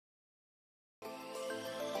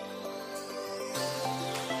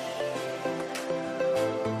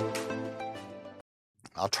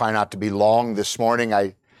I'll try not to be long this morning.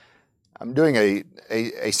 I'm doing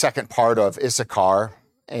a second part of Issachar,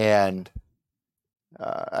 and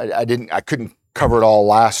I couldn't cover it all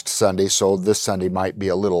last Sunday, so this Sunday might be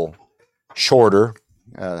a little shorter.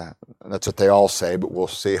 That's what they all say, but we'll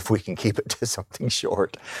see if we can keep it to something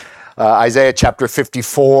short. Isaiah chapter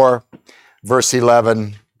 54, verse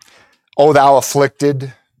 11. O thou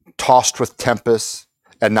afflicted, tossed with tempests,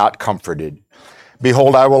 and not comforted.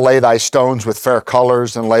 Behold, I will lay thy stones with fair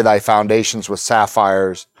colors, and lay thy foundations with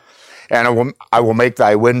sapphires. And I will make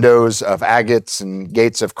thy windows of agates, and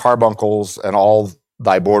gates of carbuncles, and all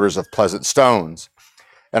thy borders of pleasant stones.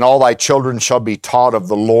 And all thy children shall be taught of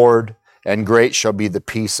the Lord, and great shall be the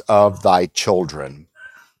peace of thy children.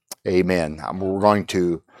 Amen. We're going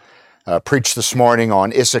to preach this morning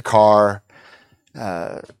on Issachar,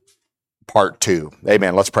 part 2.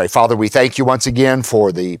 Amen. Let's pray. Father, we thank you once again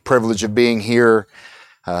for the privilege of being here,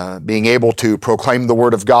 being able to proclaim the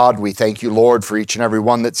word of God. We thank you, Lord, for each and every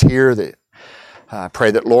one that's here. I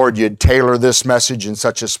pray that, Lord, you'd tailor this message in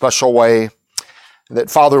such a special way that,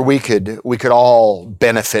 Father, we could all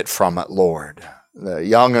benefit from it, Lord. The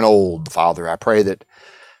young and old, Father, I pray that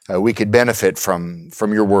we could benefit from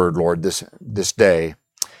your word, Lord, this day.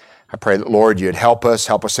 I pray that, Lord, you'd help us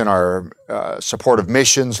in our support of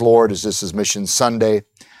missions, Lord, as this is Mission Sunday.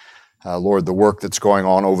 Lord, the work that's going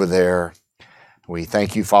on over there. We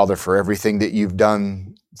thank you, Father, for everything that you've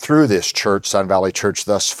done through this church, Sun Valley Church,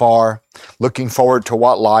 thus far. Looking forward to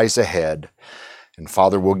what lies ahead. And,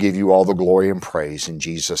 Father, we'll give you all the glory and praise in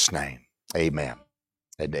Jesus' name. Amen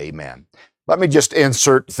and amen. Let me just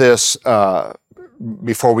insert this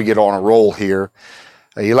before we get on a roll here.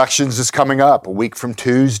 Elections is coming up a week from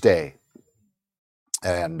Tuesday.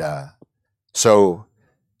 And so,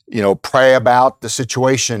 pray about the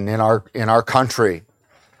situation in our country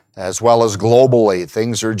as well as globally.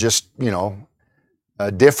 Things are just,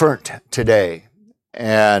 different today.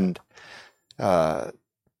 And, but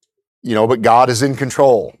God is in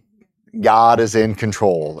control. God is in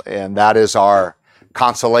control. And that is our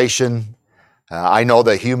consolation. I know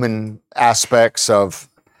the human aspects of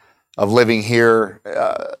living here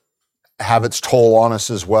have its toll on us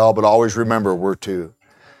as well, but always remember we're to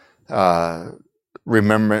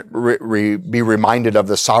be reminded of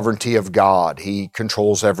the sovereignty of God. He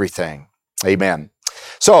controls everything. Amen.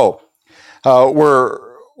 So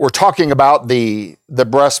we're talking about the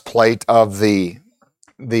breastplate of the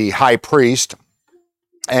high priest,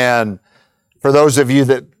 and for those of you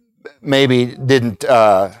that maybe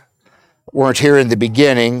weren't here in the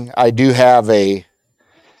beginning, I do have a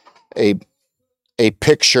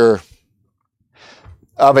picture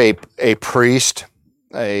of a priest,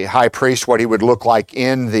 a high priest, what he would look like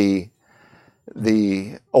in the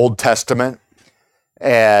Old Testament.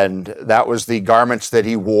 And that was the garments that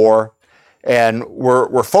he wore. And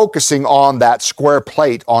we're focusing on that square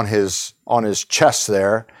plate on his chest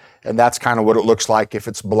there. And that's kind of what it looks like if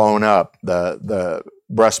it's blown up, the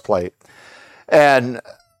breastplate. And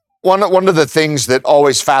one of the things that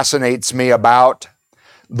always fascinates me about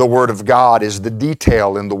the Word of God is the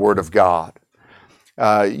detail in the Word of God.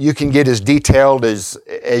 You can get as detailed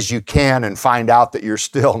as you can and find out that you're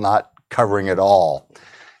still not covering it all.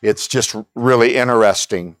 It's just really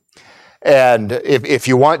interesting. And if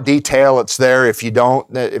you want detail, it's there. If you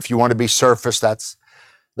don't, if you want to be surface, that's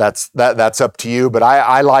up to you. But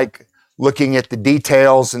I like looking at the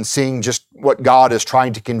details and seeing just what God is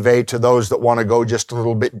trying to convey to those that want to go just a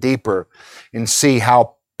little bit deeper and see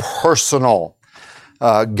how personal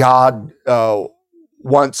God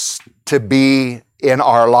wants to be in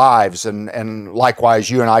our lives, and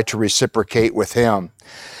likewise you and I to reciprocate with Him.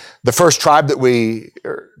 The first tribe that we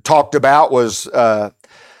talked about was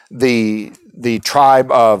the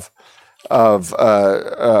tribe of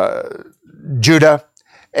Judah,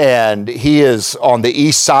 and he is on the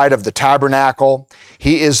east side of the tabernacle.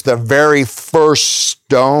 He is the very first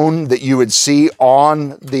stone that you would see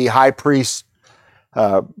on the high priest's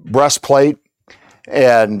breastplate.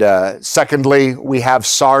 And secondly, we have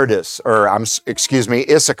Issachar.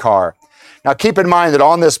 Now keep in mind that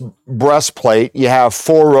on this breastplate, you have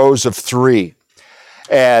 4 rows of 3.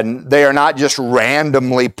 And they are not just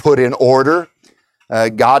randomly put in order.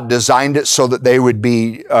 God designed it so that they would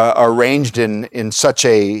be arranged in such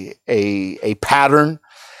a pattern.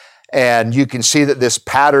 And you can see that this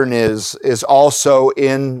pattern is also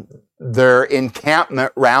in their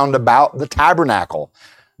encampment round about the tabernacle,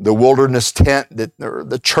 the wilderness tent, or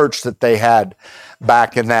the church that they had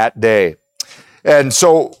back in that day. And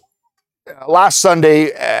so last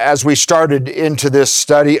Sunday, as we started into this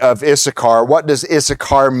study of Issachar, what does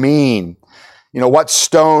Issachar mean? what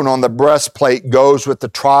stone on the breastplate goes with the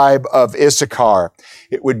tribe of Issachar?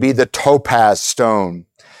 It would be the topaz stone.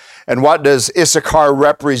 And what does Issachar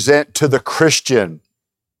represent to the Christian?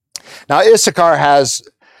 Now, Issachar has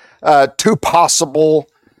two possible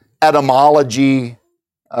etymologies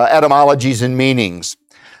and meanings,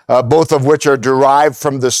 both of which are derived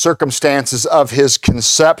from the circumstances of his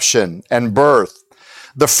conception and birth.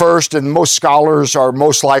 The first, and most scholars are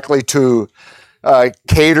most likely to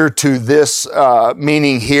cater to this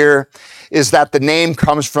meaning here, is that the name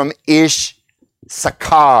comes from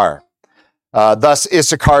Issachar. Thus,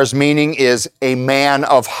 Issachar's meaning is a man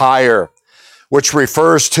of hire, which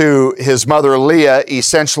refers to his mother Leah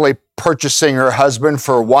essentially purchasing her husband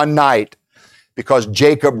for one night because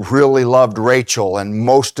Jacob really loved Rachel, and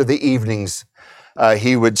most of the evenings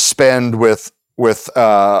he would spend with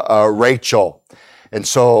Rachel. And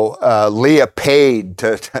so Leah paid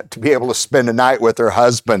to be able to spend a night with her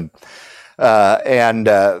husband. And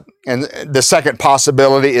the second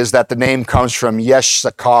possibility is that the name comes from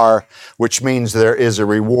Issachar, which means there is a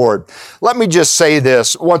reward. Let me just say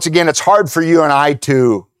this. Once again, it's hard for you and I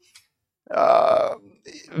to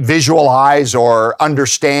visualize or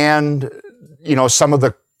understand, some of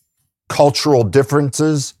the cultural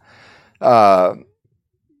differences. When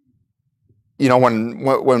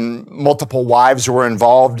multiple wives were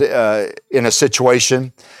involved in a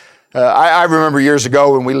situation. I remember years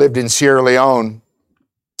ago when we lived in Sierra Leone,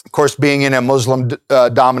 of course, being in a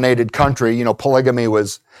Muslim-dominated country, polygamy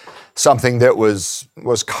was something that was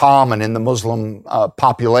common in the Muslim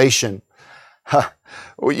population. I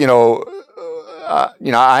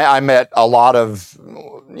met a lot of,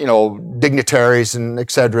 dignitaries and et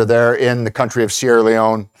cetera there in the country of Sierra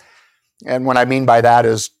Leone. And what I mean by that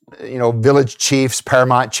is, village chiefs,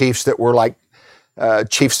 paramount chiefs that were like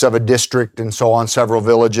chiefs of a district and so on, several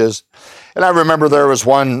villages. And I remember there was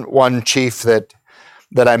one chief that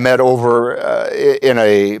I met over in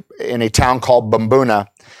a town called Bambuna,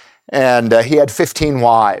 and he had 15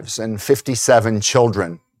 wives and 57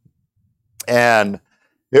 children. And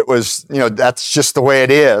it was, that's just the way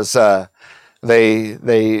it is. They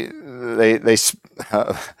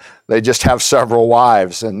just have several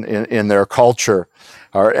wives in their culture.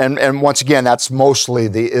 And once again, that's mostly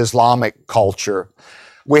the Islamic culture.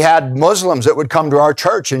 We had Muslims that would come to our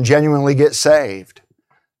church and genuinely get saved.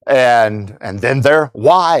 And then their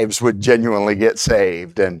wives would genuinely get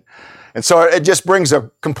saved. And so it just brings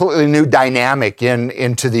a completely new dynamic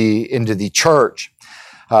into the church.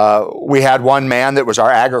 We had one man that was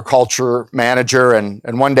our agriculture manager, and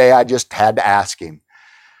one day I just had to ask him.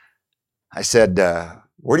 I said,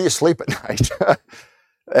 where do you sleep at night?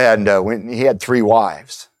 And when he had 3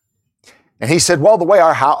 wives. And he said, well, the way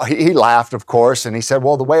our house, he laughed, of course, and he said,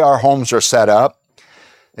 well, the way our homes are set up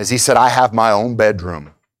is, he said, I have my own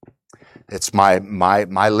bedroom. It's my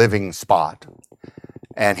living spot.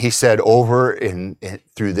 And he said, over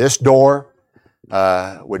through this door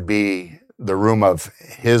would be the room of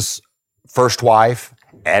his first wife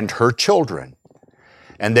and her children.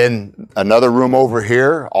 And then another room over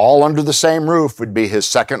here, all under the same roof, would be his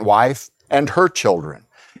second wife and her children.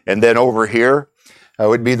 And then over here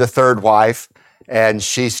would be the third wife, and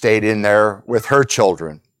she stayed in there with her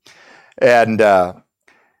children. And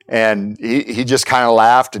he just kind of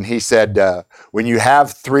laughed, and he said, when you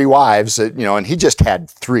have 3 wives, and he just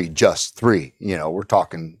had just three, we're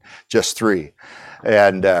talking just 3.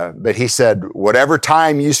 And but he said, whatever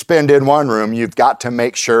time you spend in one room, you've got to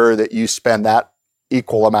make sure that you spend that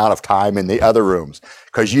equal amount of time in the other rooms,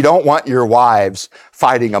 because you don't want your wives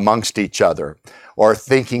fighting amongst each other or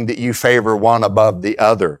thinking that you favor one above the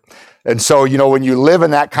other. And so, when you live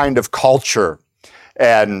in that kind of culture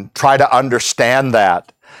and try to understand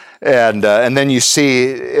that, and then you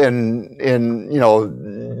see in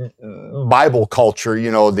Bible culture,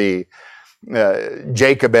 the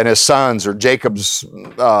Jacob and his sons, or Jacob's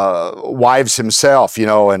wives himself,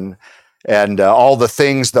 and all the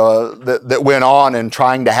things that went on in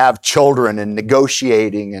trying to have children and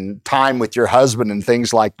negotiating and time with your husband and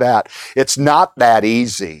things like that. It's not that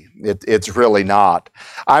easy. It's really not.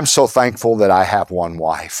 I'm so thankful that I have one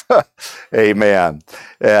wife. Amen.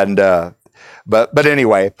 And but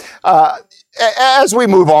anyway, as we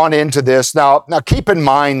move on into this, now keep in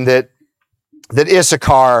mind that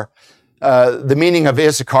Issachar, the meaning of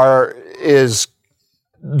Issachar is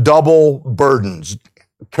double burdens,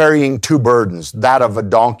 carrying 2 burdens, that of a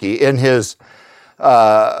donkey. In his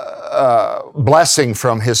blessing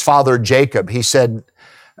from his father Jacob, he said,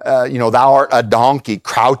 thou art a donkey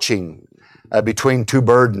crouching between 2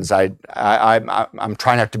 burdens. I'm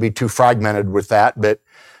trying not to be too fragmented with that, but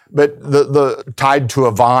the tied to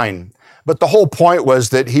a vine. But the whole point was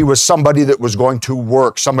that he was somebody that was going to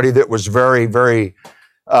work, somebody that was very, very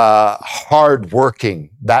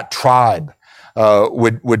hardworking. That tribe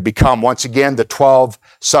would become, once again, the 12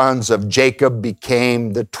 sons of Jacob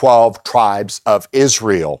became the 12 tribes of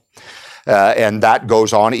Israel. And that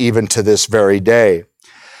goes on even to this very day.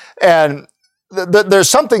 And there's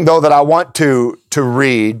something, though, that I want to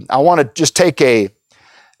read. I want to just take a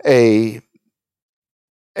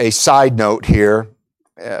side note here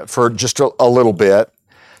for just a little bit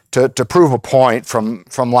to prove a point from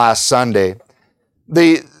last Sunday.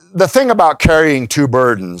 The thing about carrying two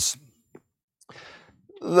burdens,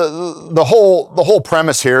 the whole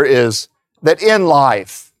premise here is that in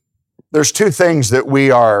life, there's two things that we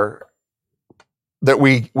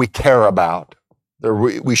care about, that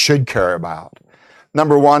we should care about.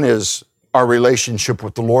 Number one is our relationship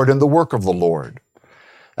with the Lord and the work of the Lord.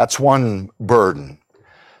 That's one burden.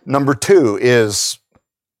 Number two is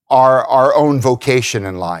our own vocation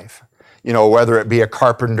in life. You know, whether it be a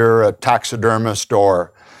carpenter, a taxidermist,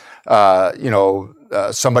 or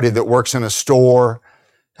somebody that works in a store,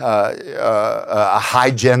 a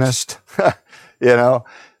hygienist. The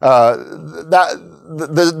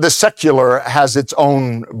secular has its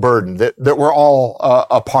own burden that we're all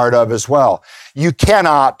a part of as well. You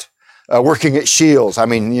cannot working at Shields. I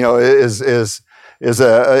mean,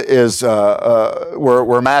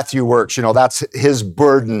 where Matthew works. That's his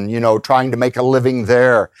burden. Trying to make a living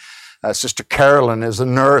there. Sister Carolyn is a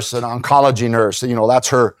nurse, an oncology nurse. That's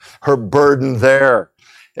her burden there.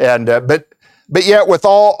 And but yet, with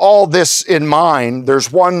all this in mind,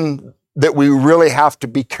 there's one that we really have to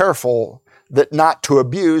be careful that not to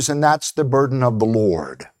abuse, and that's the burden of the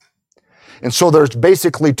Lord. And so there's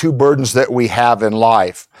basically two burdens that we have in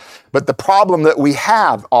life. But the problem that we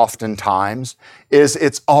have oftentimes is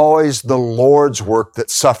it's always the Lord's work that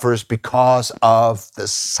suffers because of the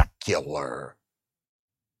secular.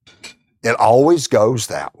 It always goes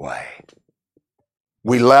that way.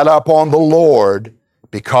 We let up on the Lord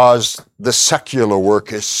because the secular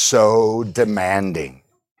work is so demanding.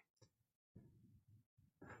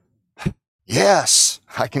 Yes,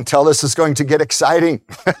 I can tell this is going to get exciting.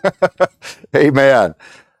 Amen.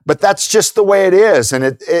 But that's just the way it is, and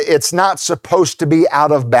it's not supposed to be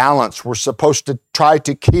out of balance. We're supposed to try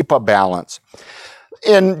to keep a balance.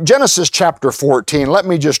 In Genesis chapter 14, let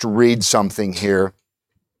me just read something here.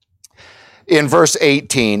 In verse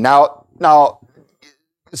 18, now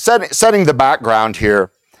setting the background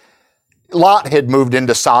here, Lot had moved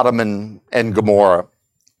into Sodom and Gomorrah.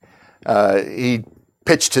 He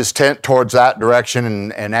pitched his tent towards that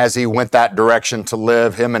direction, and as he went that direction to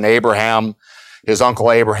live, him and Abraham, his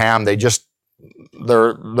uncle Abraham, their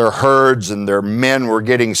herds and their men were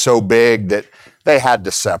getting so big that they had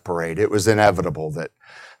to separate. It was inevitable that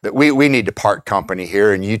we need to part company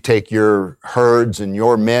here, and you take your herds and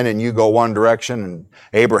your men and you go one direction, and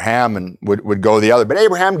Abraham would go the other. But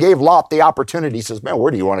Abraham gave Lot the opportunity. He says, man,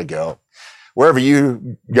 where do you want to go? Wherever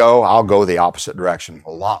you go, I'll go the opposite direction.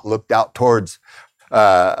 Well, Lot looked out towards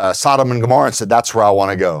Sodom and Gomorrah and said, that's where I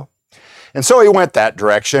want to go. And so he went that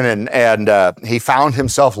direction, and he found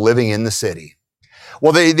himself living in the city.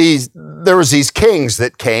 Well, there was these kings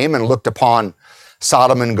that came and looked upon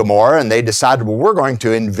Sodom and Gomorrah, and they decided, well, we're going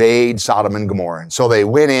to invade Sodom and Gomorrah. And so they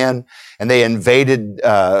went in and they invaded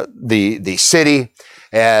the city,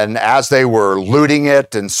 and as they were looting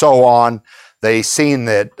it and so on, they seen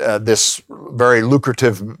that this very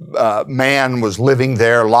lucrative man was living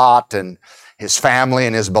there, Lot, and his family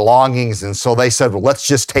and his belongings. And so they said, well, let's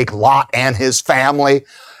just take Lot and his family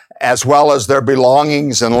as well as their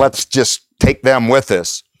belongings, and let's just take them with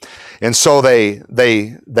us. And so they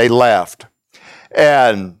left.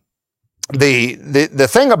 And the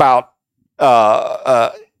thing about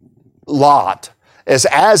Lot is,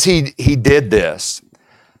 as he did this,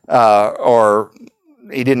 or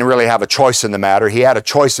he didn't really have a choice in the matter. He had a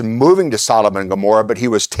choice in moving to Sodom and Gomorrah, but he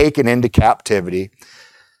was taken into captivity,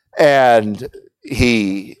 and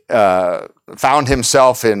he found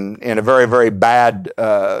himself in a very, very bad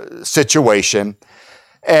situation.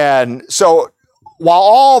 And so while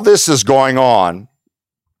all this is going on,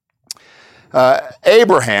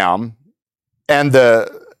 Abraham and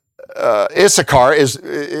the Issachar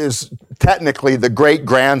is technically the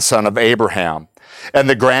great-grandson of Abraham and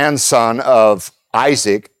the grandson of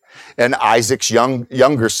Isaac and Isaac's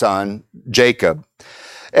younger son, Jacob.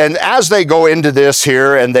 And as they go into this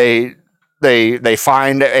here, and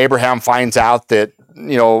Abraham finds out that,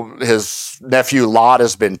 his nephew Lot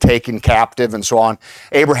has been taken captive and so on.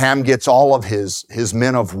 Abraham gets all of his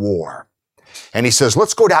men of war. And he says,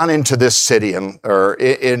 let's go down into this city or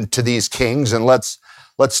into these kings, and let's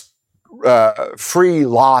free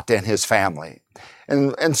Lot and his family.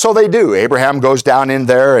 And so they do. Abraham goes down in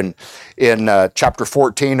there and in chapter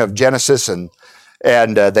 14 of Genesis, and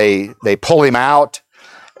they pull him out,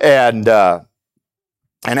 and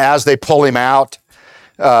as they pull him out,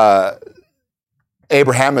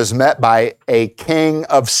 Abraham is met by a king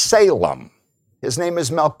of Salem. His name is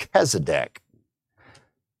Melchizedek.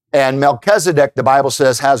 And Melchizedek, the Bible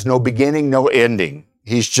says, has no beginning, no ending.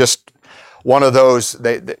 He's just one of those,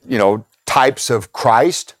 types of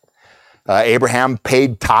Christ. Abraham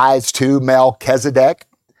paid tithes to Melchizedek.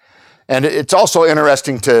 And it's also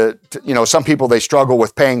interesting to some people, they struggle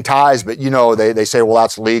with paying tithes, but they say, well,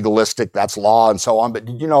 that's legalistic, that's law and so on. But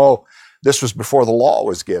did you know this was before the law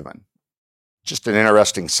was given? Just an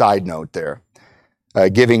interesting side note there.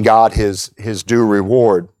 Giving God his due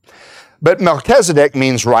reward. But Melchizedek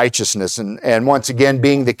means righteousness. And once again,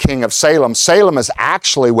 being the king of Salem, Salem is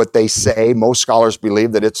actually what they say. Most scholars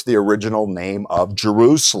believe that it's the original name of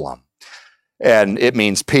Jerusalem. And it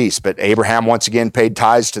means peace. But Abraham once again paid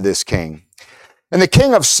tithes to this king. And the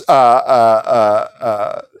king of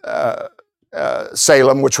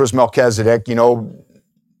Salem, which was Melchizedek,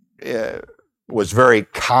 was very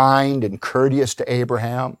kind and courteous to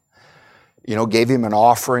Abraham. Gave him an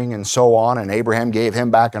offering and so on, and Abraham gave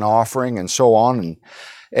him back an offering and so on.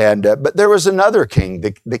 But there was another king,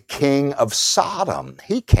 the king of Sodom.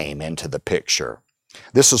 He came into the picture.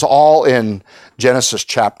 This is all in Genesis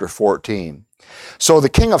chapter 14. So the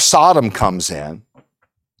king of Sodom comes in,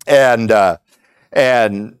 and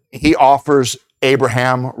he offers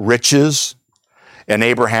Abraham riches, and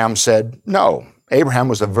Abraham said no. Abraham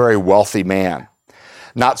was a very wealthy man.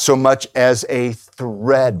 Not so much as a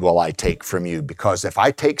thread will I take from you, because if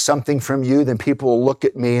I take something from you, then people will look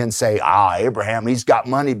at me and say, Abraham, he's got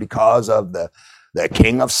money because of the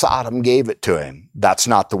king of Sodom gave it to him. That's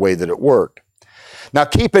not the way that it worked. Now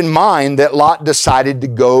keep in mind that Lot decided to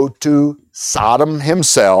go to Sodom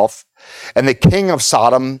himself, and the king of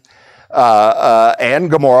Sodom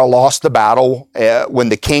and Gomorrah lost the battle when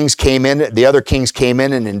the kings came in. The other kings came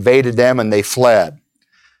in and invaded them, and they fled.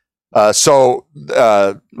 So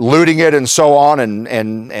looting it and so on,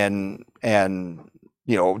 and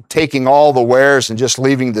taking all the wares and just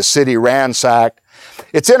leaving the city ransacked.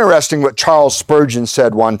 It's interesting what Charles Spurgeon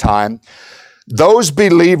said one time. Those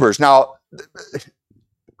believers. Now,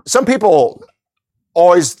 some people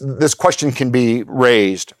always, this question can be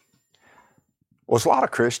raised. Was Lot a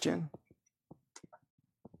Christian?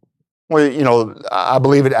 Well, I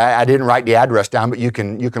believe it. I didn't write the address down, but you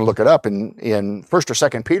can look it up. In 1st or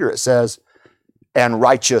 2nd Peter, it says, and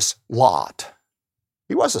righteous Lot.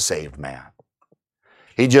 He was a saved man.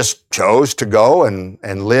 He just chose to go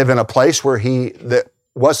and live in a place where that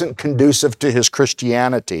wasn't conducive to his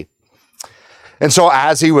Christianity. And so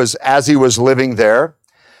as he was living there,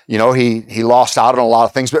 he lost out on a lot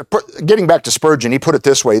of things. But getting back to Spurgeon, he put it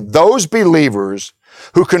this way: those believers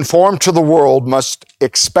who conform to the world must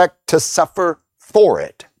expect to suffer for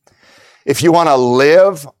it. If you want to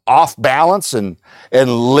live off balance and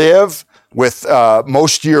live with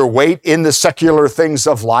most of your weight in the secular things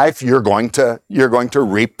of life, you're going to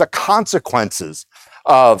reap the consequences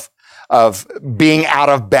of being out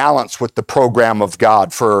of balance with the program of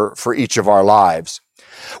God for each of our lives.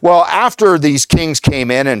 Well, after these kings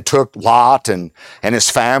came in and took Lot and his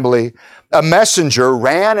family, a messenger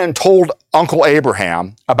ran and told Uncle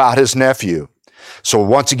Abraham about his nephew. So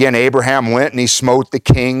once again, Abraham went and he smote the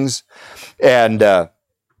kings. And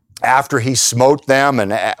after he smote them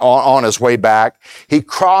and on his way back, he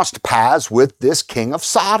crossed paths with this king of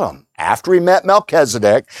Sodom. After he met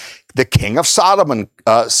Melchizedek, the king of Sodom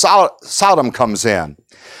comes in.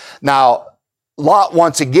 Now, Lot,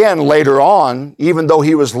 once again, later on, even though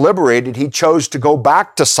he was liberated, he chose to go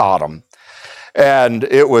back to Sodom. And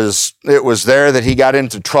it was there that he got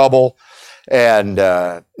into trouble. And,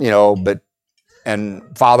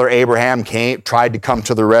 and Father Abraham tried to come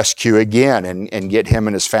to the rescue again and get him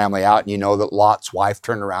and his family out. And you know that Lot's wife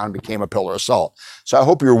turned around and became a pillar of salt. So I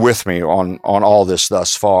hope you're with me on all this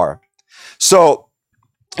thus far. So,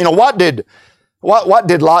 what did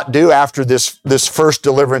Lot do after this first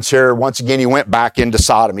deliverance here? Once again, he went back into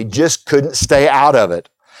Sodom. He just couldn't stay out of it.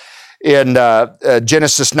 In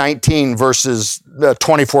Genesis 19, verses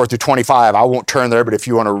 24 through 25, I won't turn there, but if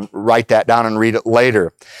you want to write that down and read it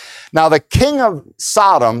later. Now, the king of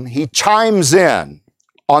Sodom, he chimes in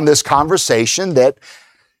on this conversation that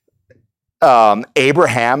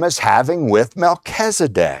Abraham is having with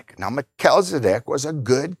Melchizedek. Now, Melchizedek was a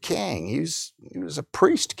good king. He was a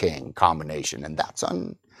priest king combination, and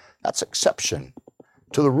that's exception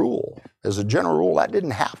to the rule. As a general rule, that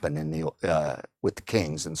didn't happen with the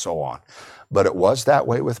kings and so on. But it was that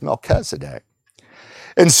way with Melchizedek.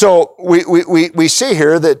 And so we see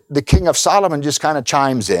here that the king of Sodom just kind of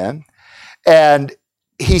chimes in, and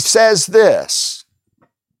he says this,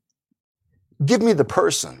 give me the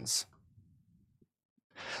persons.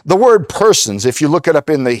 The word persons, if you look it up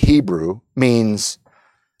in the Hebrew, means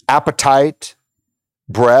appetite,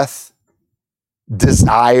 breath,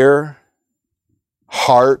 desire,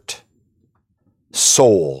 heart,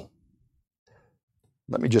 soul.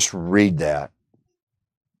 Let me just read that.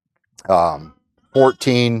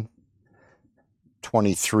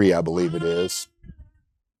 14:23, I believe it is.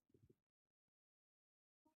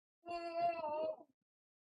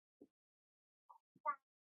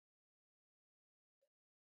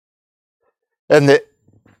 And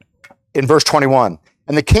in verse 21,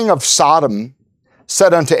 and the king of Sodom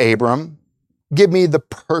said unto Abram, give me the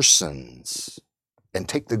persons and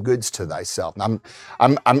take the goods to thyself. And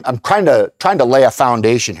I'm trying to lay a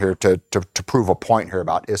foundation here to prove a point here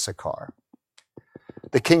about Issachar.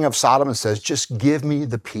 The king of Sodom says, just give me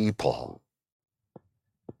the people,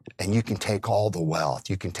 and you can take all the wealth,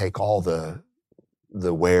 you can take all the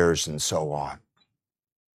wares and so on.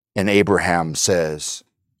 And Abraham says,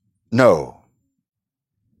 no,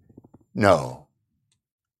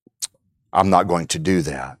 I'm not going to do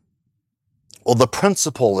that. Well, the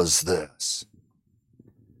principle is this.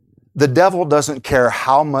 The devil doesn't care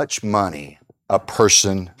how much money a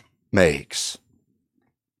person makes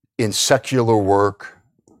in secular work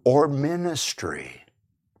or ministry.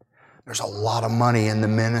 There's a lot of money in the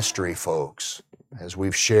ministry, folks, as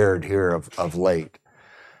we've shared here of late.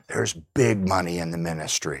 There's big money in the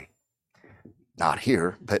ministry. Not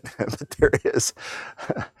here, but there is.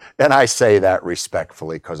 And I say that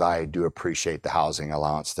respectfully because I do appreciate the housing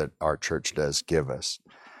allowance that our church does give us.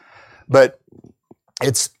 But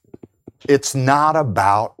it's not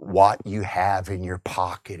about what you have in your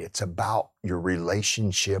pocket. It's about your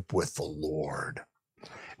relationship with the Lord.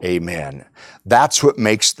 Amen. That's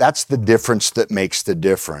the difference that makes the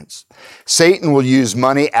difference. Satan will use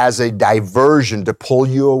money as a diversion to pull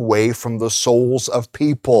you away from the souls of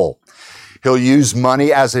people. He'll use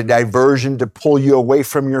money as a diversion to pull you away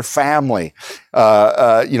from your family.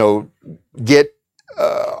 Get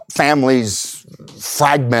families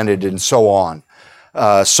fragmented and so on.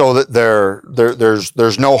 So that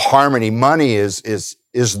there's no harmony. Money is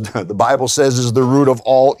the Bible says is the root of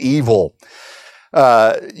all evil.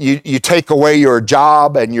 You take away your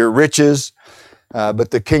job and your riches,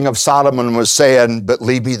 but the king of Sodom was saying, but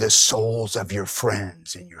leave me the souls of your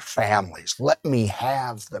friends and your families. Let me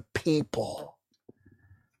have the people.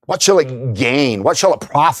 What shall it gain? What shall it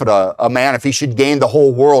profit a man if he should gain the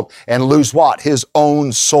whole world and lose what? His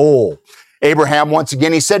own soul. Abraham, once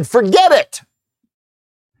again, he said, forget it.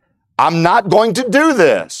 I'm not going to do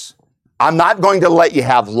this. I'm not going to let you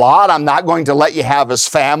have Lot. I'm not going to let you have his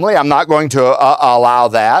family. I'm not going to allow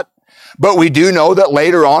that. But we do know that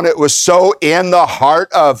later on it was so in the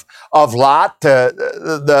heart of Lot,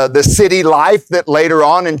 the city life, that later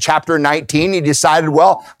on in chapter 19, he decided,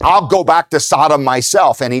 well, I'll go back to Sodom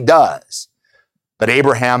myself, and he does. But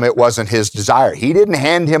Abraham, it wasn't his desire. He didn't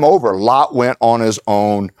hand him over. Lot went on his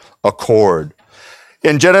own accord.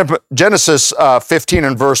 In Genesis 15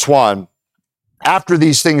 and verse 1, after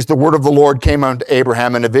these things, the word of the Lord came unto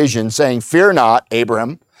Abraham in a vision, saying, fear not,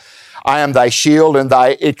 Abraham, I am thy shield and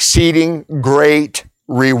thy exceeding great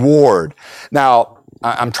reward. Now,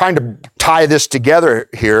 I'm trying to tie this together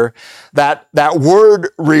here. That word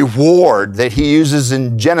reward that he uses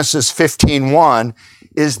in Genesis 15:1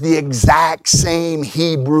 is the exact same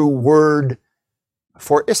Hebrew word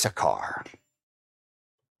for Issachar.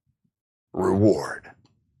 Reward.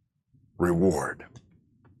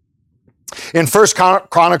 In 1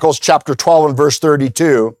 Chronicles chapter 12 and verse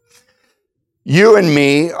 32, you and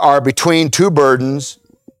me are between two burdens.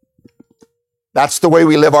 That's the way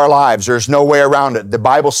we live our lives. There's no way around it. The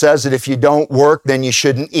Bible says that if you don't work, then you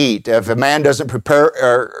shouldn't eat. If a man doesn't prepare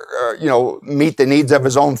or meet the needs of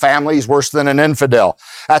his own family, he's worse than an infidel.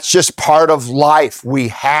 That's just part of life. We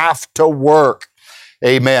have to work.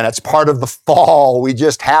 Amen. It's part of the fall. We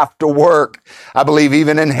just have to work. I believe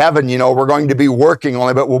even in heaven, we're going to be working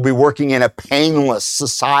only, but we'll be working in a painless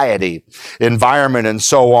society, environment, and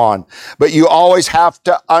so on. But you always have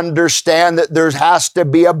to understand that there has to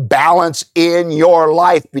be a balance in your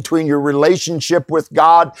life between your relationship with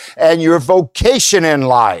God and your vocation in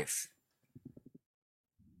life.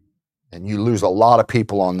 And you lose a lot of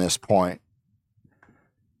people on this point.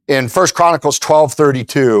 In 1 Chronicles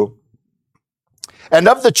 12:32, and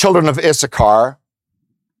of the children of Issachar,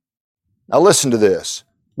 now listen to this,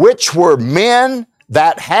 which were men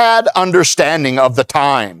that had understanding of the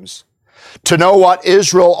times, to know what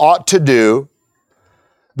Israel ought to do.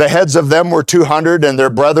 The heads of them were 200, and their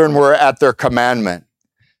brethren were at their commandment.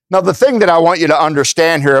 Now, the thing that I want you to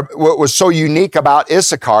understand here, what was so unique about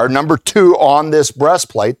Issachar, number 2 on this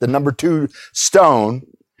breastplate, the number 2 stone,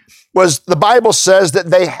 was the Bible says that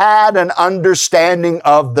they had an understanding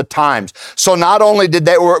of the times. So not only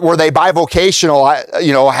were they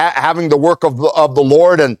bivocational, having the work of the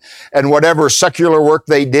Lord and whatever secular work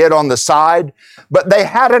they did on the side, but they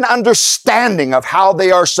had an understanding of how they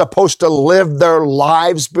are supposed to live their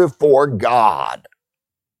lives before God.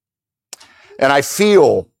 And I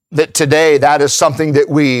feel that today that is something that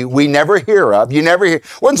we never hear of. You never hear.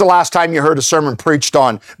 When's the last time you heard a sermon preached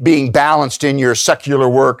on being balanced in your secular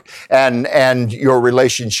work and your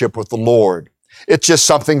relationship with the Lord? It's just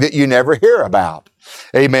something that you never hear about.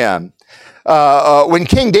 Amen. When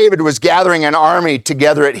King David was gathering an army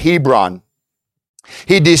together at Hebron,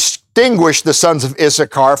 he distinguished the sons of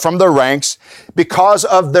Issachar from the ranks because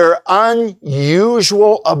of their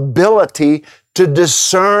unusual ability to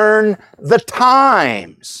discern the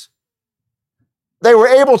times. They were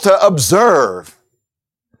able to observe,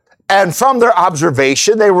 and from their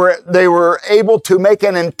observation, they were able to make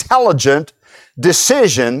an intelligent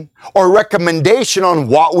decision or recommendation on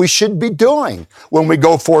what we should be doing when we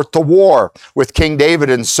go forth to war with King David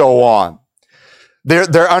and so on.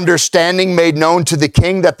 Their understanding made known to the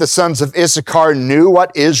king that the sons of Issachar knew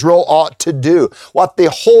what Israel ought to do, what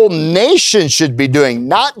the whole nation should be doing,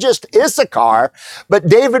 not just Issachar, but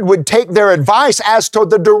David would take their advice as to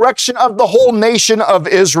the direction of the whole nation of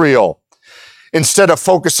Israel. Instead of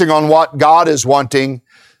focusing on what God is wanting,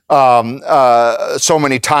 so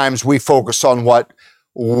many times we focus on what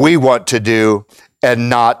we want to do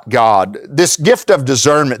and not God. This gift of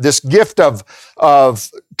discernment, this gift of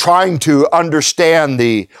trying to understand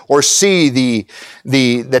or see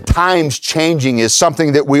the times changing is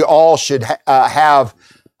something that we all should have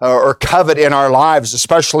or covet in our lives,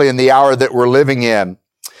 especially in the hour that we're living in.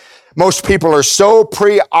 Most people are so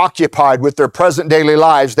preoccupied with their present daily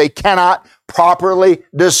lives, they cannot properly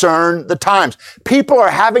discern the times. People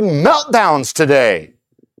are having meltdowns today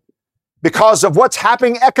because of what's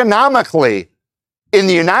happening economically in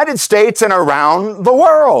the United States and around the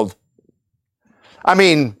world. I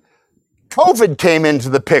mean, COVID came into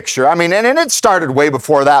the picture. I mean, and it started way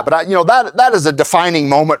before that, but that is a defining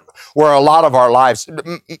moment where a lot of our lives.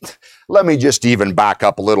 Let me just even back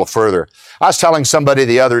up a little further. I was telling somebody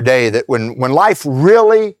the other day that when life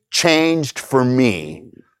really changed for me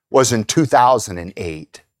was in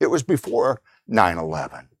 2008. It was before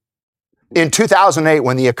 9/11. In 2008,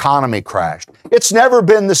 when the economy crashed, it's never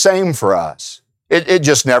been the same for us. It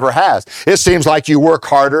just never has. It seems like you work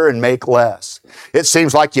harder and make less. It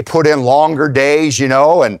seems like you put in longer days, and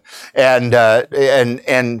the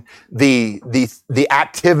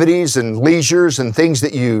activities and leisures and things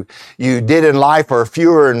that you did in life are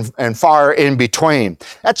fewer and far in between.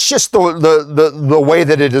 That's just the way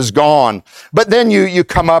that it has gone. But then you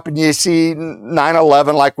come up and you see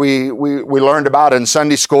 9/11 like we learned about in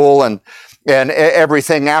Sunday school and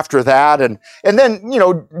everything after that. And then,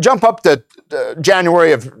 jump up to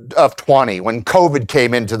January of 20 when COVID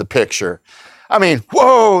came into the picture. I mean,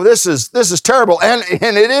 whoa, this is terrible. And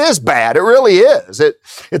it is bad. It really is.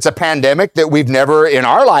 It's a pandemic that we've never in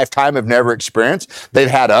our lifetime have never experienced. They've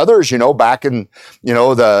had others, back in,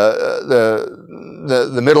 the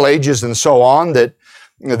Middle Ages and so on that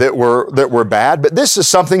were bad. But this is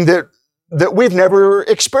something that we've never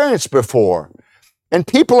experienced before. And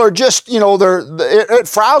people are just, it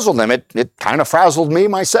frazzled them. It kind of frazzled me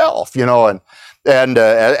myself, and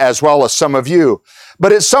as well as some of you.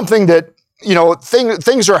 But it's something that,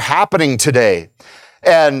 things are happening today.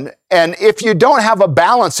 And if you don't have a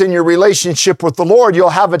balance in your relationship with the Lord,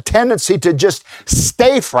 you'll have a tendency to just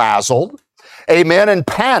stay frazzled, amen, and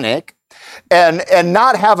panic, and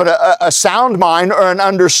not have a sound mind or an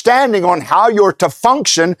understanding on how you're to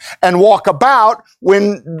function and walk about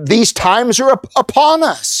when these times are upon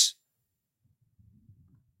us.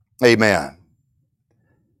 Amen.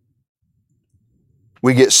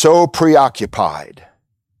 We get so preoccupied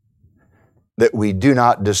that we do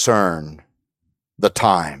not discern the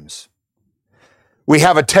times. We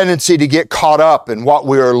have a tendency to get caught up in what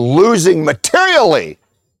we are losing materially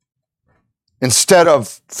instead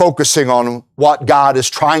of focusing on what God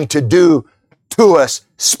is trying to do to us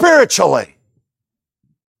spiritually.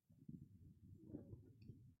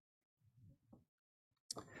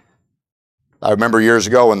 I remember years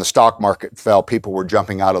ago when the stock market fell, people were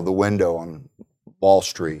jumping out of the window on Wall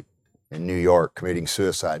Street in New York, committing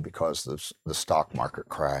suicide because the stock market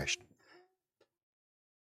crashed.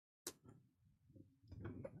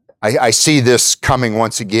 I see this coming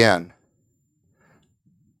once again,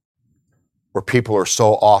 where people are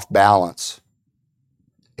so off balance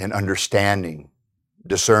in understanding,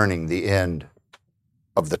 discerning the end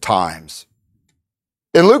of the times.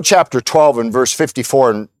 In Luke chapter 12 and verse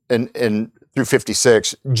 54 and through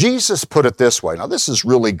 56, Jesus put it this way. Now, this is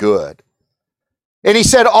really good. And he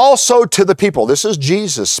said also to the people, this is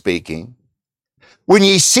Jesus speaking, when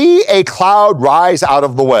ye see a cloud rise out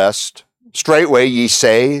of the west, straightway ye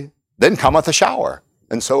say, then cometh a shower.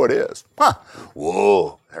 And so it is.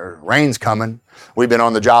 Whoa, rain's coming. We've been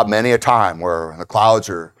on the job many a time where the clouds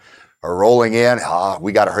are rolling in.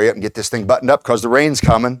 We got to hurry up and get this thing buttoned up because the rain's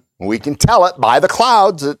coming. We can tell it by the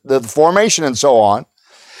clouds, the formation and so on.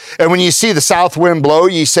 And when you see the south wind blow,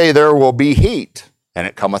 ye say there will be heat, and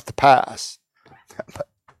it cometh to pass. But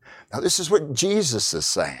now this is what Jesus is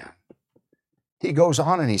saying. He goes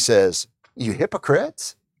on and he says, you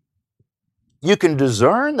hypocrites, you can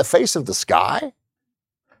discern the face of the sky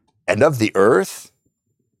and of the earth,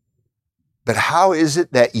 but how is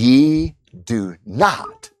it that ye do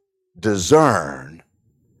not discern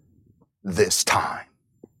this time?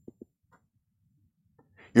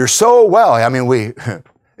 You're so well,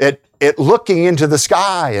 looking into the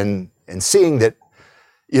sky and seeing that,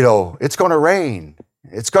 it's going to rain.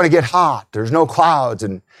 It's going to get hot. There's no clouds.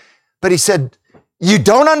 But he said, you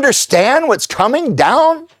don't understand what's coming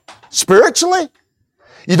down spiritually?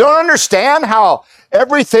 You don't understand how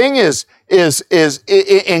everything is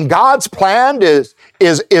in God's plan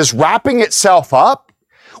is wrapping itself up?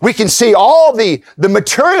 We can see all the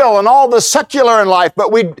material and all the secular in life,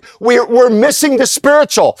 but we're missing the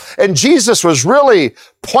spiritual. And Jesus was really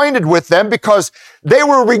pointed with them because they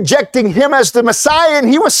were rejecting him as the Messiah, and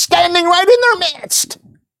he was standing right in their midst.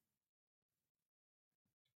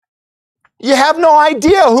 You have no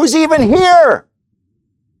idea who's even here.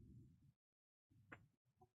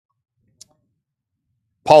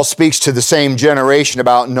 Paul speaks to the same generation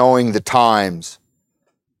about knowing the times.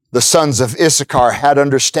 The sons of Issachar had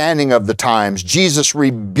understanding of the times. Jesus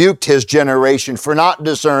rebuked his generation for not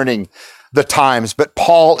discerning the times, but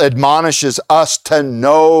Paul admonishes us to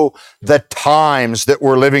know the times that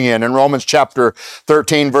we're living in Romans chapter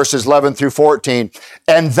 13, verses 11 through 14.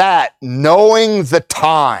 And that, knowing the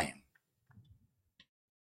time,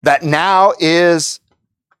 that now is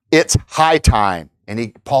its high time.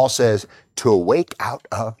 And Paul says, to awake out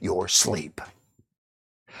of your sleep.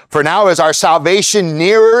 For now is our salvation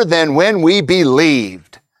nearer than when we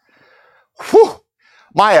believed. Whew.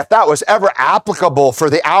 If that was ever applicable for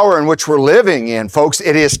the hour in which we're living in, folks,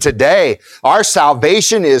 it is today. Our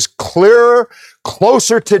salvation is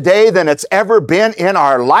closer today than it's ever been in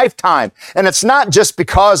our lifetime. And it's not just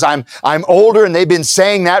because I'm older and they've been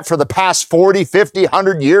saying that for the past 40, 50,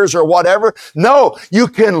 100 years or whatever. No, you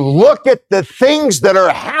can look at the things that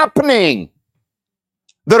are happening,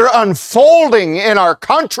 that are unfolding in our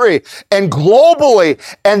country and globally,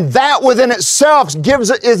 and that within itself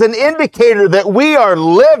is an indicator that we are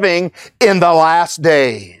living in the last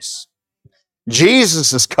days.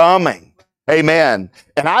 Jesus is coming. Amen.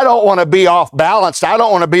 And I don't want to be off balance. I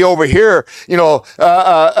don't want to be over here,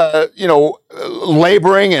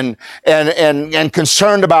 laboring and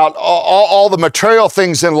concerned about all the material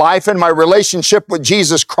things in life, and my relationship with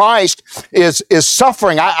Jesus Christ is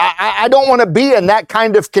suffering. I don't want to be in that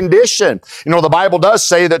kind of condition. The Bible does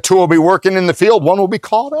say that two will be working in the field. One will be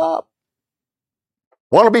caught up.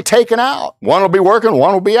 One will be taken out. One will be working.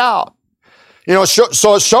 One will be out.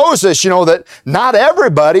 So it shows us, that not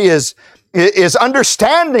everybody is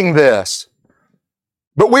understanding this.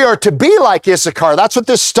 But we are to be like Issachar. That's what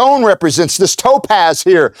this stone represents, this topaz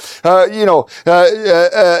here. The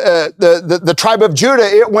tribe of Judah,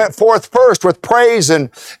 it went forth first with praise and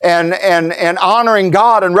honoring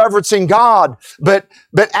God and reverencing God. But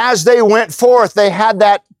as they went forth, they had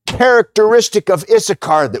that characteristic of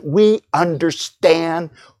Issachar, that we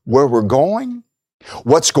understand where we're going,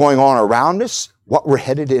 what's going on around us, what we're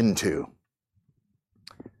headed into.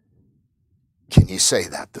 Can you say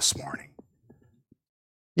that this morning?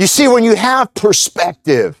 You see, when you have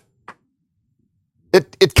perspective,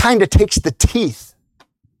 it kind of takes the teeth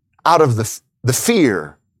out of the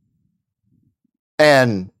fear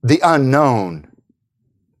and the unknown.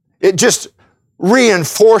 It just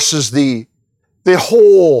reinforces the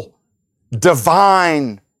whole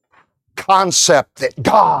divine concept that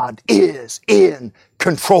God is in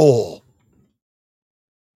control.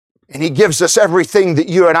 And he gives us everything that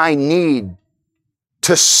you and I need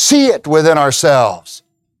to see it within ourselves.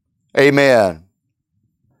 Amen.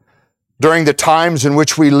 During the times in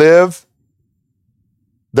which we live,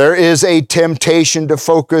 there is a temptation to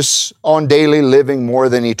focus on daily living more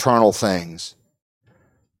than eternal things.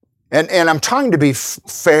 And I'm trying to be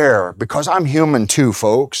fair because I'm human too,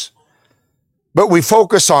 folks. But we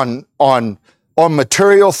focus on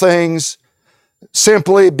material things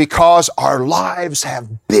simply because our lives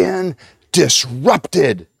have been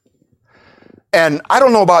disrupted. And I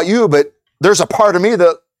don't know about you, but there's a part of me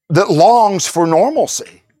that longs for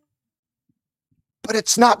normalcy. But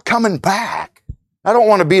it's not coming back. I don't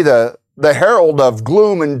want to be the herald of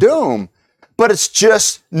gloom and doom, but it's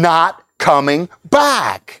just not coming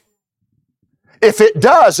back. If it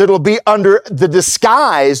does, it'll be under the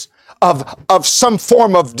disguise of some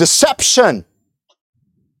form of deception.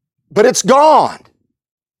 But it's gone.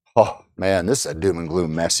 Oh, man, this is a doom and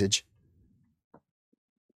gloom message.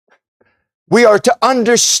 We are to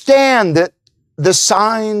understand that the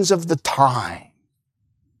signs of the time.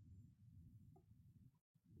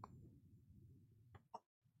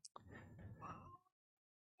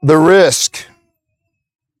 The risk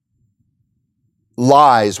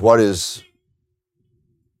lies what is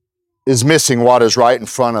missing what is right in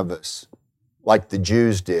front of us, like the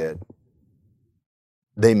Jews did.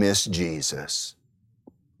 They missed Jesus.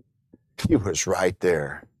 He was right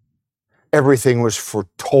there. Everything was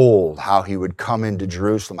foretold how he would come into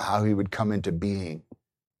Jerusalem, how he would come into being.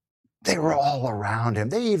 They were all around him.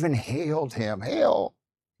 They even hailed him. Hail,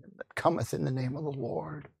 that cometh in the name of the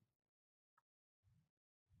Lord.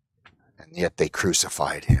 And yet they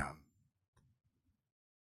crucified him.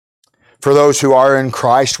 For those who are in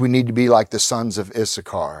Christ, we need to be like the sons of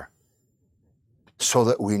Issachar so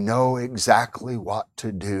that we know exactly what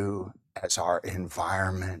to do as our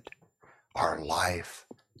environment, our life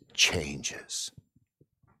changes.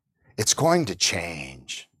 It's going to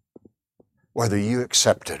change, whether you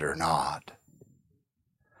accept it or not.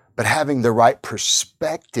 But having the right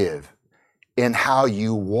perspective in how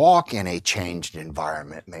you walk in a changed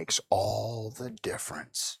environment makes all the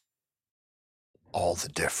difference. All the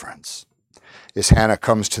difference. As Hannah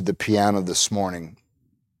comes to the piano this morning,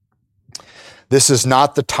 this is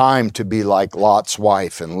not the time to be like Lot's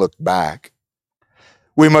wife and look back.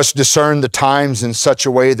 We must discern the times in such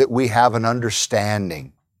a way that we have an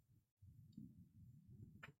understanding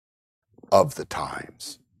of the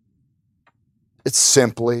times. It's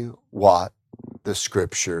simply what the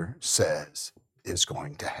Scripture says is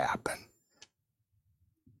going to happen.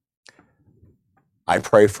 I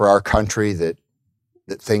pray for our country that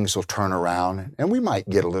things will turn around and we might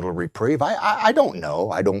get a little reprieve. I don't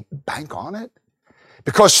know. I don't bank on it.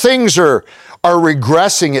 Because things are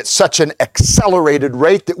regressing at such an accelerated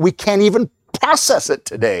rate that we can't even process it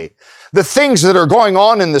today. The things that are going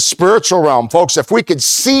on in the spiritual realm, folks, if we could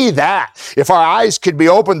see that, if our eyes could be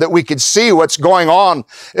opened, that we could see what's going on,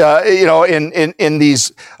 in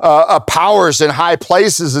these powers in high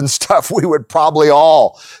places and stuff, we would probably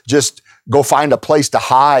all just go find a place to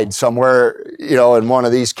hide somewhere, in one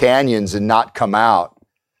of these canyons and not come out.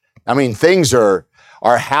 I mean, things are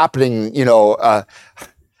happening,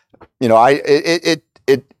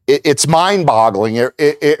 it's mind-boggling.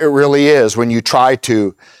 It really is when you try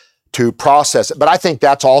to process it. But I think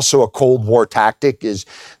that's also a Cold War tactic, is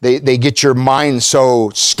they get your mind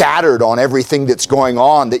so scattered on everything that's going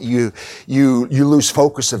on that you lose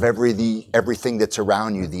focus of everything that's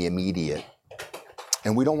around you, the immediate.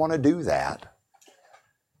 And we don't want to do that.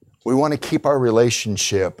 We want to keep our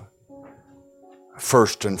relationship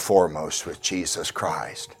first and foremost with Jesus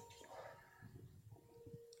Christ.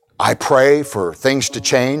 I pray for things to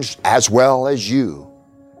change as well as you.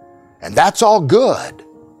 And that's all good.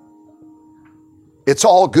 It's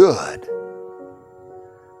all good.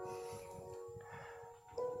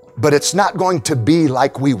 But it's not going to be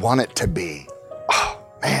like we want it to be. Oh,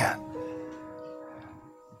 man.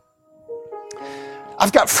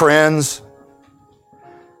 I've got friends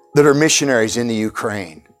that are missionaries in the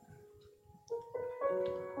Ukraine.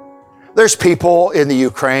 There's people in the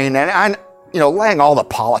Ukraine, and I'm, laying all the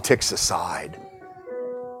politics aside,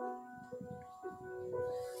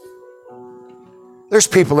 there's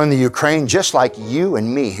people in the Ukraine just like you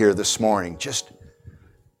and me here this morning, just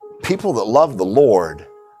people that love the Lord.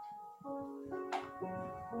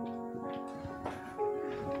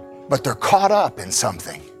 But they're caught up in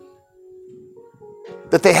something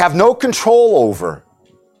that they have no control over.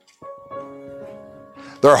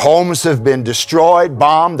 Their homes have been destroyed,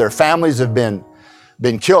 bombed. Their families have been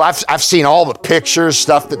killed. I've seen all the pictures,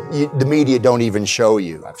 stuff that the media don't even show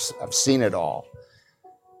you. I've seen it all.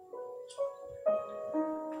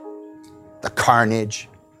 The carnage.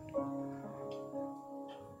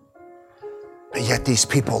 But yet these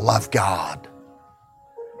people love God.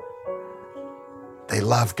 They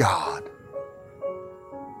love God.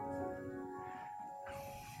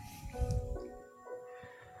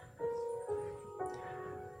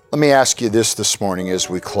 Let me ask you this morning as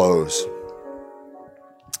we close.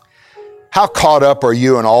 How caught up are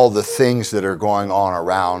you in all the things that are going on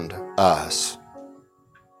around us?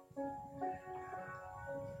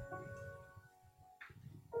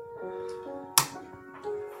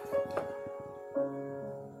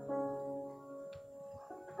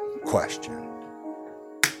 Question.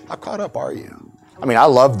 How caught up are you? I mean, I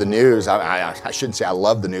love the news. I shouldn't say I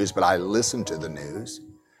love the news, but I listen to the news.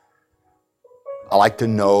 I like to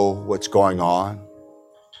know what's going on.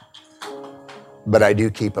 But I do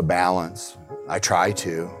keep a balance. I try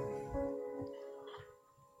to.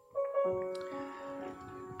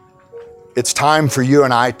 It's time for you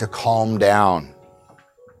and I to calm down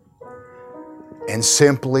and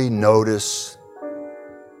simply notice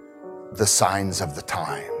the signs of the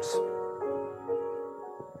times.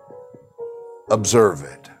 Observe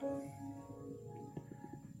it.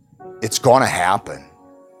 It's going to happen.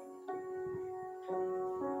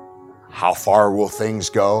 How far will things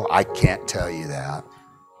go? I can't tell you that.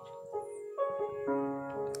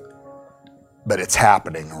 But it's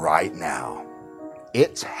happening right now.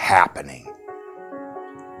 It's happening.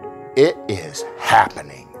 It is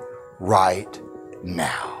happening right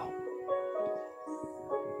now.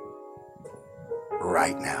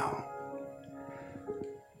 Right now.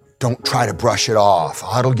 Don't try to brush it off.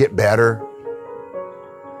 Oh, it'll get better.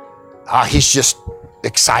 He's just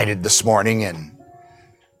excited this morning and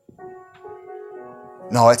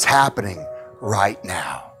no, it's happening right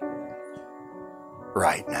now.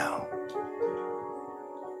 Right now.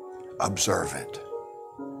 Observe it.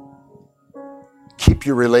 Keep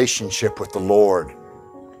your relationship with the Lord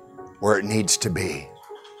where it needs to be.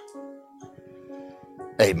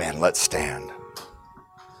 Amen. Let's stand.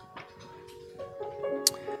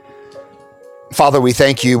 Father, we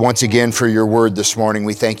thank you once again for your word this morning.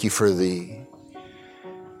 We thank you for the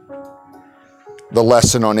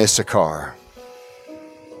lesson on Issachar.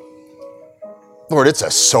 Lord, it's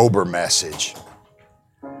a sober message.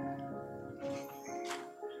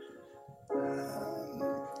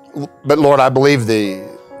 But Lord, I believe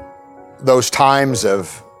those times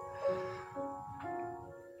of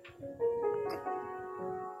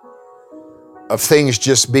things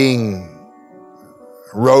just being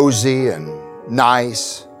rosy and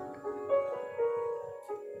nice,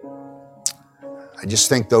 I just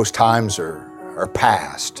think those times are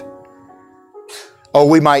past. Oh,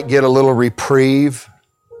 we might get a little reprieve.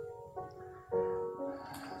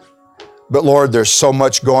 But Lord, there's so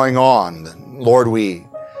much going on. Lord, we're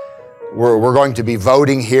going to be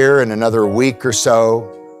voting here in another week or so.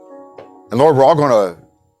 And Lord, we're all going to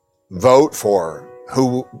vote for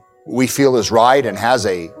who we feel is right and has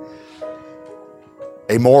a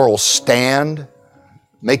moral stand,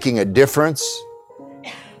 making a difference.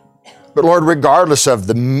 But Lord, regardless of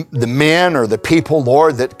the men or the people,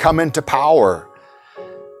 Lord, that come into power,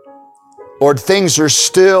 Lord, things are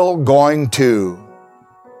still going to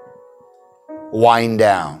wind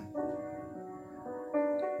down.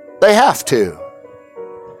 They have to.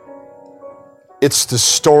 It's the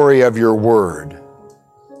story of your word.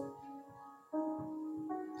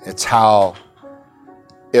 It's how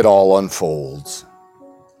it all unfolds.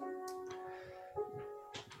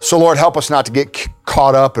 So Lord, help us not to get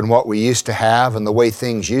caught up in what we used to have and the way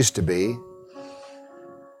things used to be.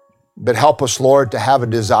 But help us, Lord, to have a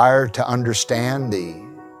desire to understand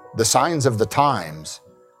the signs of the times.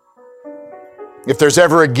 If there's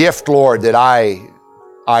ever a gift, Lord, that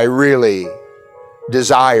I really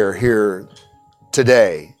desire here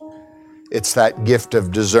today, it's that gift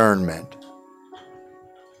of discernment.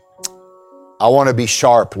 I want to be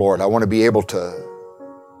sharp, Lord. I want to be able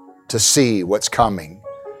to see what's coming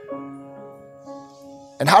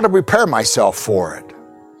and how to prepare myself for it.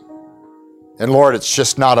 And Lord, it's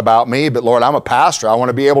just not about me, but Lord, I'm a pastor. I want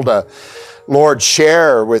to be able to, Lord,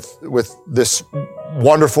 share with this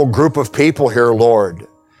wonderful group of people here, Lord,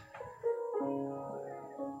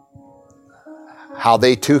 how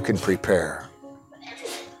they too can prepare.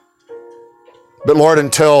 But Lord,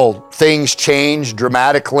 until things change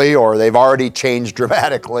dramatically, or they've already changed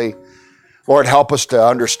dramatically, Lord, help us to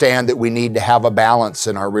understand that we need to have a balance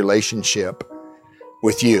in our relationship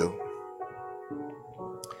with you.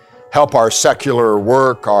 Help our secular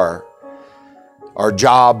work, our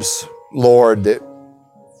jobs, Lord, that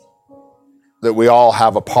we all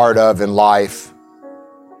have a part of in life.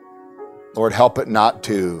 Lord, help it not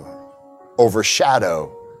to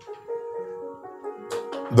overshadow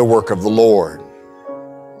the work of the Lord,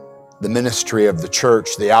 the ministry of the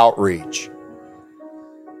church, the outreach.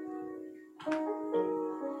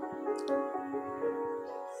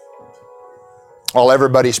 While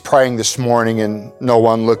everybody's praying this morning and no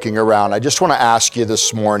one looking around, I just want to ask you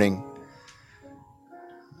this morning,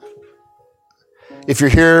 if you're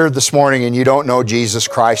here this morning and you don't know Jesus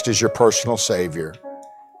Christ as your personal Savior,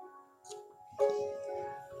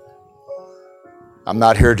 I'm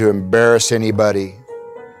not here to embarrass anybody,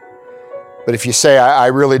 but if you say, I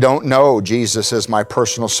really don't know Jesus as my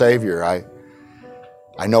personal Savior,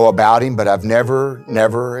 I know about Him, but I've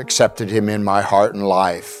never accepted Him in my heart and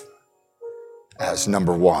life as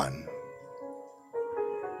number one.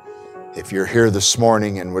 If you're here this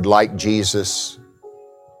morning and would like Jesus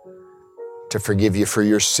to forgive you for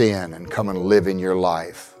your sin and come and live in your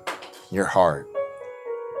life, your heart,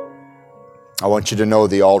 I want you to know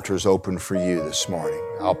the altar is open for you this morning.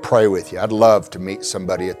 I'll pray with you. I'd love to meet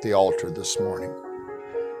somebody at the altar this morning.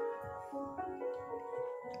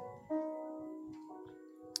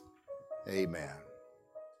 Amen.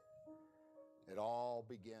 It all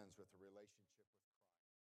begins